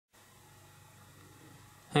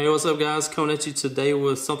Hey, what's up guys? Coming at you today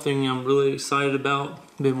with something I'm really excited about.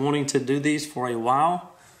 Been wanting to do these for a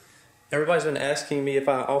while. Everybody's been asking me if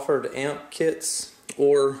I offered amp kits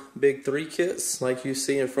or big 3 kits like you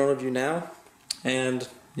see in front of you now. And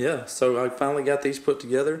yeah, so I finally got these put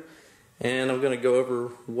together and I'm going to go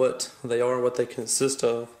over what they are, what they consist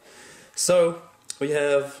of. So we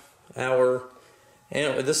have our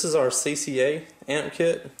amp. This is our CCA amp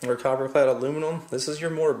kit, or copper clad aluminum. This is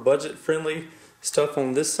your more budget friendly stuff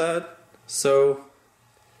on this side. So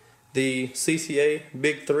the CCA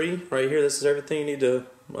Big 3 right here, this is everything you need to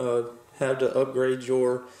have to upgrade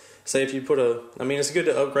your, say if you put it's good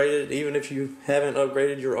to upgrade it even if you haven't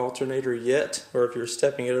upgraded your alternator yet, or if you're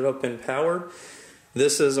stepping it up in power.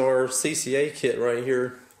 This is our CCA kit right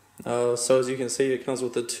here. So as you can see, it comes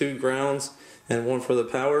with the 2 grounds and 1 for the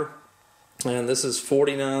power. And this is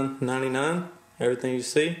 $49.99. Everything you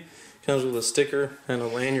see comes with a sticker and a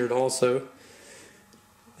lanyard also.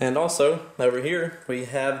 And also, over here, we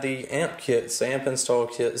have the amp kits, amp install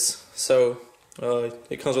kits. So,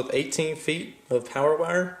 it comes with 18 feet of power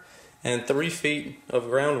wire and 3 feet of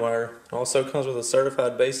ground wire. It also comes with a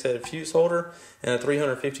certified basshead fuse holder and a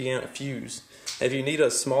 350 amp fuse. If you need a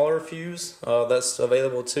smaller fuse, that's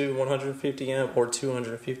available too, 150 amp or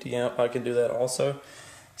 250 amp. I can do that also.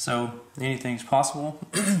 So, anything's possible.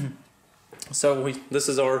 So, this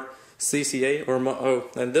is our CCA,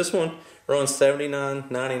 and this one runs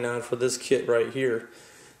 $79.99 for this kit right here.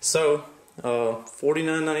 So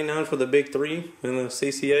 $49.99 for the Big 3 in the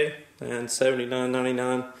CCA, and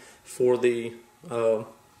 $79.99 for the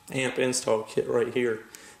amp install kit right here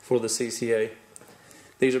for the CCA.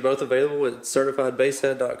 These are both available at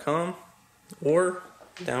CertifiedBasshead.com or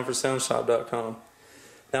downforsoundshop.com.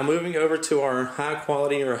 Now moving over to our high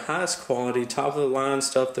quality or highest quality top of the line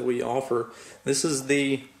stuff that we offer. This is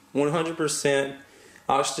the 100%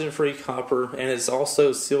 oxygen-free copper, and it's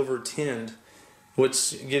also silver tinned,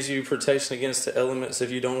 which gives you protection against the elements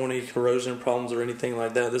if you don't want any corrosion problems or anything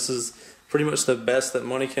like that. This is pretty much the best that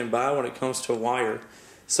money can buy when it comes to wire.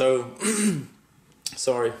 So,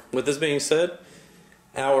 sorry. With this being said,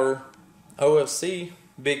 our OFC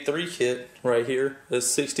Big 3 kit right here is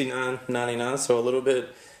 $69.99, so a little bit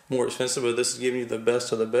more expensive, but this is giving you the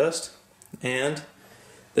best of the best. And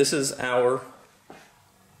this is our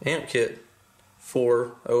amp kit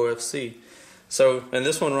for OFC. So, and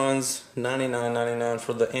this one runs $99.99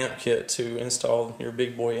 for the amp kit to install your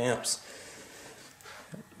big boy amps.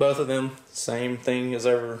 Both of them, same thing as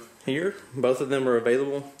over here. Both of them are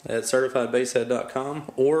available at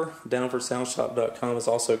CertifiedBasshead.com, or downforsoundshop.com is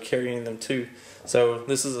also carrying them too. So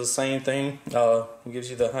this is the same thing. It gives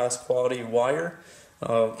you the highest quality wire.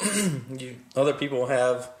 Other people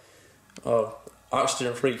have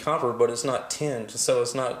oxygen-free copper, but it's not tinned, so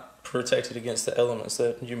it's not protected against the elements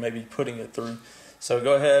that you may be putting it through. So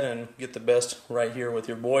go ahead and get the best right here with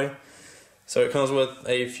your boy. So it comes with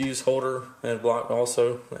a fuse holder and block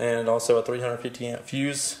also, and also a 350 amp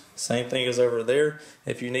fuse. Same thing as over there.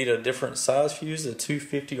 If you need a different size fuse, a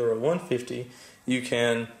 250 or a 150, you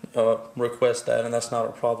can request that, and that's not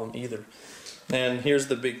a problem either. And here's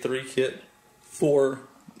the Big 3 kit for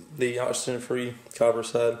the oxygen-free copper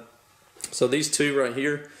side. So these two right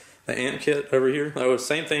here, the amp kit over here,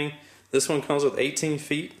 same thing. This one comes with 18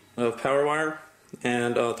 feet of power wire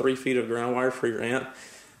and 3 feet of ground wire for your amp.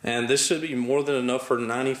 And this should be more than enough for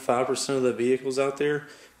 95% of the vehicles out there.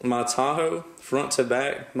 My Tahoe, front to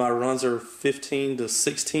back, my runs are 15 to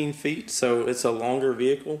 16 feet, so it's a longer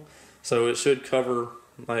vehicle. So it should cover,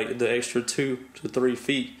 like, the extra 2 to 3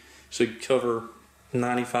 feet should cover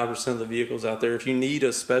 95% of the vehicles out there. If you need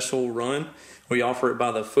a special run, we offer it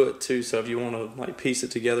by the foot too. So if you want to like piece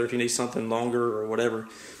it together, if you need something longer or whatever,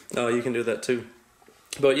 you can do that too.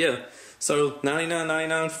 But yeah, so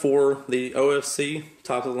 $99.99 for the OFC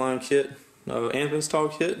top of the line kit, amp install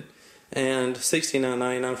kit, and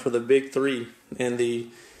 $69.99 for the Big 3 and the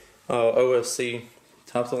OFC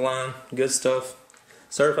top of the line. Good stuff.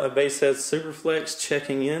 Certified Basshead Superflexx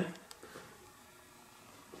checking in.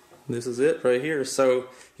 This is it right here. So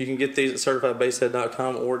you can get these at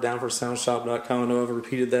CertifiedBasshead.com or downforsoundshop.com. I know I've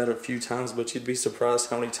repeated that a few times, but you'd be surprised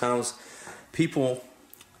how many times people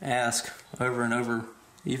ask over and over,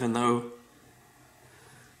 even though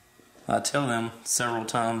I tell them several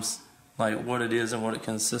times like what it is and what it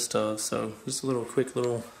consists of. So just a quick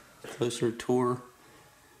little closer tour.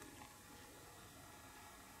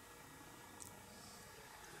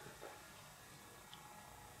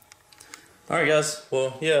 Alright guys,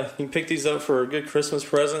 well yeah, you can pick these up for good Christmas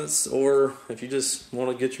presents, or if you just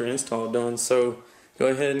want to get your install done. So go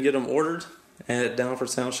ahead and get them ordered at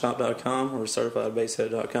downforsoundshop.com or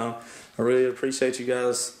certifiedbasshead.com. I really appreciate you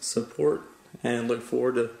guys' support, and look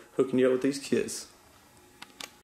forward to hooking you up with these kits.